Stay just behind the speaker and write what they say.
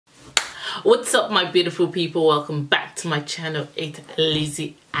What's up, my beautiful people? Welcome back to my channel. It's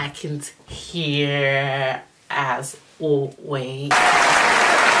Lizzie Atkins here as always.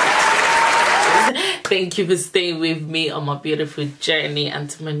 Thank you for staying with me on my beautiful journey,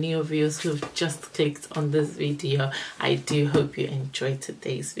 and to my new viewers who have just clicked on this video, I do hope you enjoyed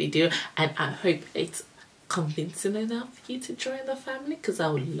today's video, and I hope it's convincing enough for you to join the family, because I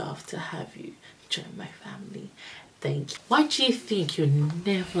would love to have you join my family. Thank you. Why do you think you're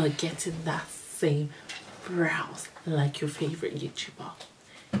never getting that same brows like your favorite YouTuber?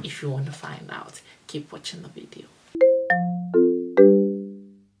 If you want to find out, keep watching the video.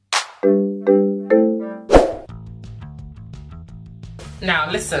 Now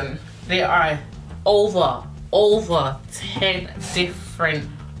listen, there are over 10 different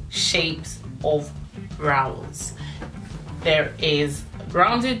shapes of brows. There is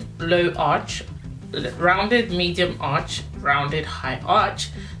rounded low arch, rounded medium arch, rounded high arch,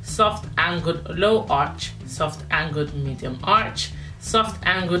 soft angled low arch, soft angled medium arch, soft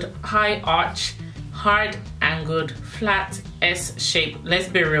angled high arch, hard angled flat S shape. Let's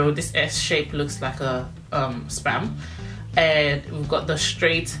be real, this S shape looks like a spam. And we've got the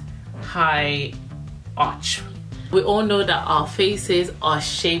straight high arch. We all know that our faces are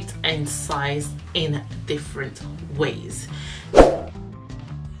shaped and sized in different ways.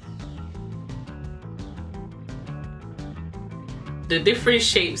 The different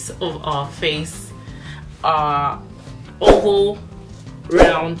shapes of our face are oval,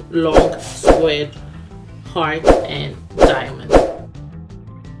 round, long, squared, heart, and diamond.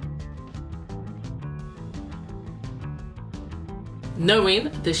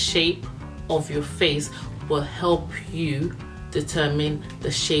 Knowing the shape of your face will help you determine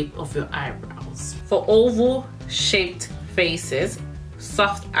the shape of your eyebrows. For oval shaped faces,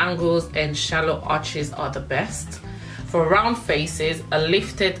 soft angles and shallow arches are the best. For round faces, a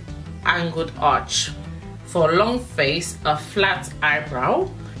lifted angled arch. For a long face, a flat eyebrow.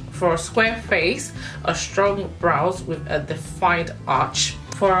 For a square face, a strong brows with a defined arch.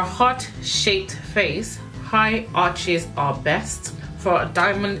 For a heart-shaped face, high arches are best. For a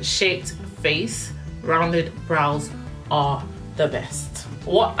diamond-shaped face, rounded brows are the best.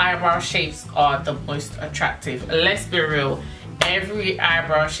 What eyebrow shapes are the most attractive? Let's be real, every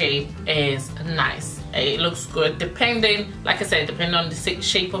eyebrow shape is nice. It looks good depending, like I said, depending on the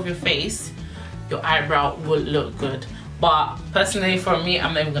shape of your face, your eyebrow will look good. But personally for me,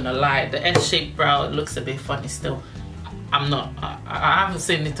 I'm not even gonna lie, the S-shaped brow looks a bit funny still. I haven't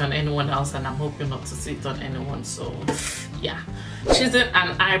seen it on anyone else, and I'm hoping not to see it on anyone, so yeah. Choosing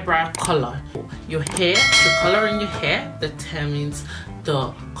an eyebrow color. Your hair, the color in your hair determines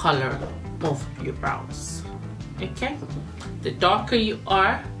the color of your brows. Okay? The darker you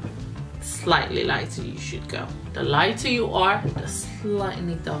are, slightly lighter you should go. The lighter you are, the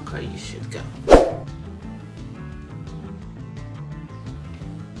slightly darker you should go.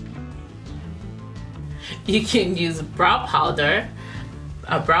 You can use brow powder,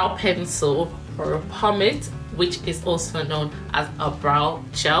 a brow pencil, or a pomade, which is also known as a brow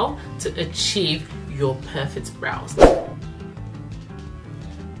gel, to achieve your perfect brows.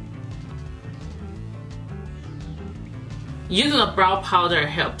 Using a brow powder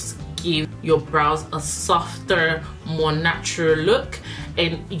helps give your brows a softer, more natural look,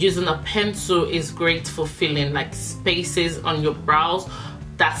 and using a pencil is great for filling like spaces on your brows.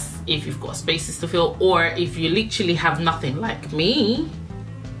 That's if you've got spaces to fill, or if you literally have nothing like me,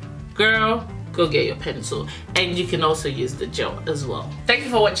 girl, go get your pencil. And you can also use the gel as well. Thank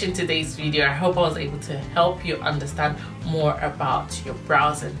you for watching today's video. I hope I was able to help you understand more about your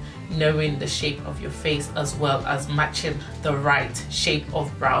brows and knowing the shape of your face, as well as matching the right shape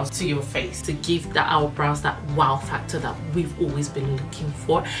of brows to your face to give our brows that wow factor that we've always been looking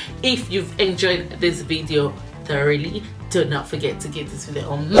for. If you've enjoyed this video thoroughly, do not forget to give this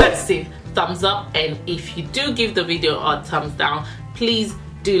video a massive thumbs up, and if you do give the video a thumbs down, please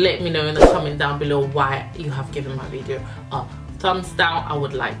do let me know in the comment down below why you have given my video a thumbs down. I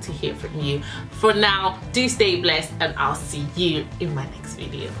would like to hear from you. For now, do stay blessed, and I'll see you in my next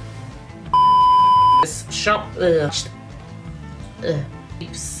video. This shop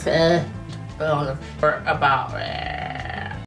about